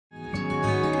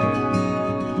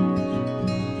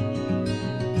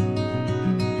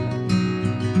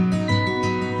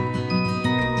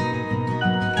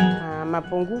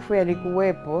Mapungufu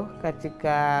yalikuwepo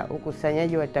katika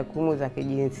ukusanyaji wa takwimu za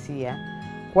kijinsia.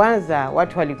 Kwanza,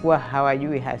 watu walikuwa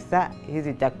hawajui hasa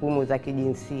hizi takwimu za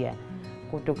kijinsia.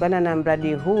 Kutokana na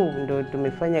mradi huu ndo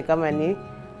tumefanya kama ni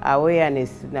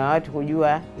awareness na watu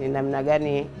kujua ni namna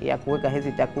gani ya kuweka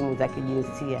hizi takwimu za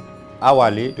kijinsia.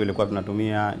 Awali tulikuwa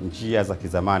tunatumia njia za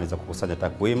kizamani za kukusanya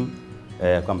takwimu,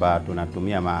 kwamba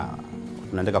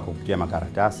tunaandika kupitia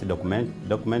makaratasi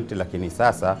document, lakini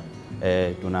sasa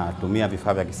tunatumia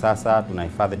vifaa vya kisasa,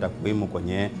 tunahifadhi takwimu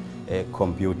kwenye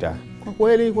kompyuta. Kwa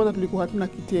kweli kwanza tulikuwa hatuna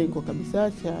kitengo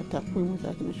kabisa cha takwimu za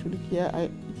kushughulikia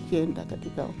agenda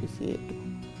katika ofisi yetu.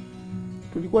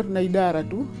 Tulikuwa tuna idara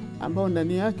tu ambao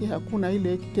ndani yake hakuna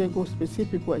ile kitengo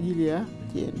specific kwa ajili ya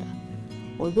agenda.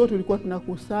 Although tulikuwa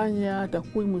tunakusanya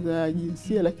takwimu za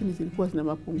jinsia, lakini zilikuwa zina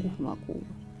mapungufu makubwa.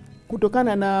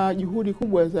 Kutokana na juhudi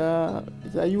kubwa za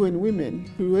UN Women,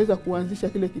 tuliweza kuanzisha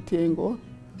kile kitengo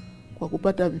kwa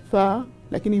kupata vifaa,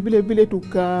 lakini vile vile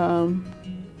tukaunda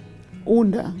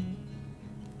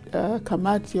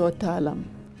kamati ya wataalamu.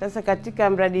 Sasa katika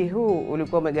mradi huu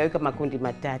ulikuwa umegawika makundi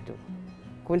matatu.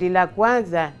 Kundi la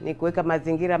kwanza ni kuweka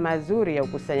mazingira mazuri ya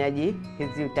ukusanyaji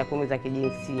hizi takwimu za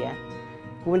kijinsia.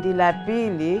 Kundi la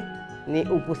pili ni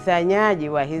ukusanyaji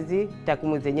wa hizi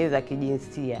takwimu zenyewe za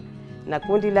kijinsia. Na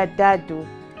kundi la tatu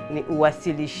ni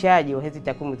uwasilishaji wa hizi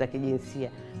takwimu za kijinsia.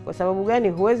 Kwa sababu gani?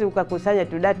 Huwezi ukakusanya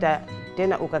tu data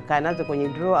tena ukakaa nazo kwenye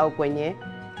draw au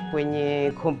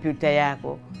kwenye kompyuta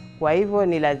yako. Kwa hivyo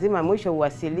ni lazima mwisho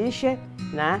uwasilishe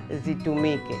na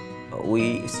zitumike. We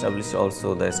established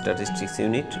also the statistics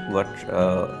unit, but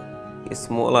a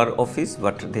smaller office,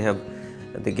 but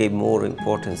they gave more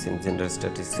importance in gender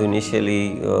statistics. So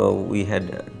initially we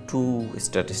had 2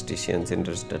 statisticians,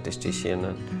 gender statistician,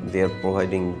 and they are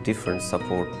providing different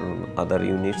support from other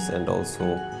units and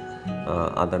also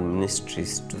other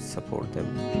ministries to support them.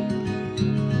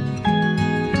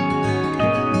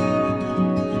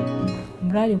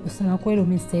 Mradi kusema kweli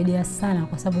umenisaidia sana,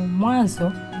 kwa sababu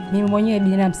mwanzo mimi mwenyewe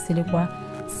binafsi nilikuwa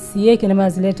siweki na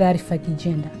zile taarifa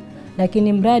kijenda,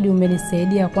 lakini mradi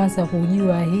umenisaidia kwanza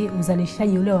kujua hii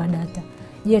uzalishaji ule wa data.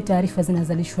 Je, taarifa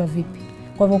zinazalishwa vipi?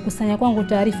 Kwa hivyo kusanya kwangu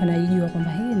taarifa najua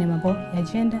kwamba hii ni mambo ya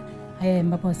agenda, haya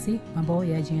mambo si mambo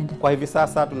ya agenda. Kwa hivi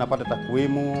sasa tunapata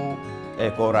takwimu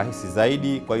kwa urahisi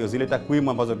zaidi. Kwa hiyo zile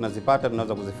takwimu ambazo tunazipata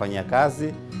tunaweza kuzifanyia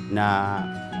kazi na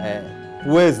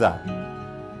kuweza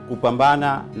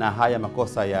kupambana na haya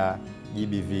makosa ya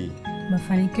GBV.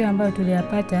 Mafanikio ambayo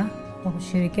tuliyapata kwa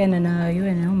kushirikiana na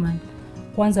UN Women,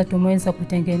 kwanza tumeweza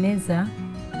kutengeneza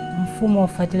mfumo wa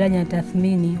ufuatiliaji na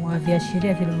tathmini wa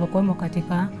viashiria vilivyokuwemo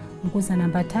katika nguzo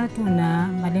namba 3 na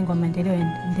malengo ya maendeleo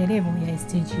endelevu ya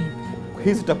SDG.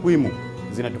 Hizi takwimu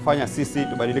zinatufanya sisi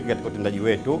tubadilike katika utendaji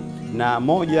wetu, na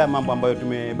moja mambo ambayo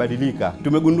tumebadilika,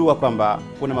 tumegundua kwamba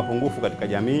kuna mapungufu katika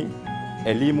jamii.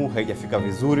 Elimu haijafika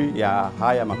vizuri ya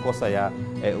haya makosa ya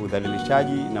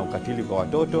udhalilishaji na ukatili kwa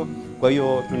watoto. Kwa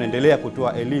hiyo tunaendelea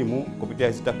kutoa elimu kupitia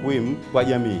hizi takwimu kwa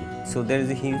jamii. So there is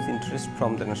a huge interest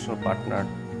from the national partner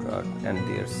and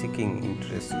they are seeking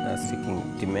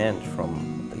demand from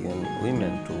young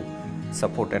women to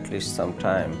support at least some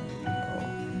time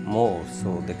more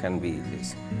so they can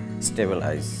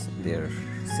stabilize their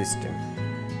system.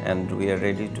 And we are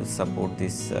ready to support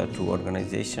these 2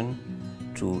 organizations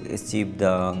to achieve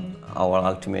our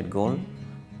ultimate goal,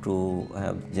 to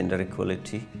have gender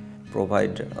equality,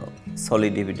 provide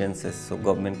solid evidences so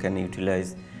government can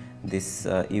utilize these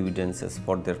evidences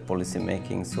for their policy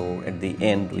making. So at the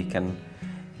end we can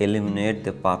eliminate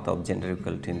the path of gender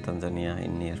equality in Tanzania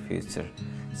in near future.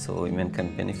 So women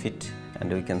can benefit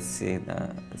and we can see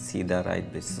the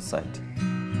right-based society.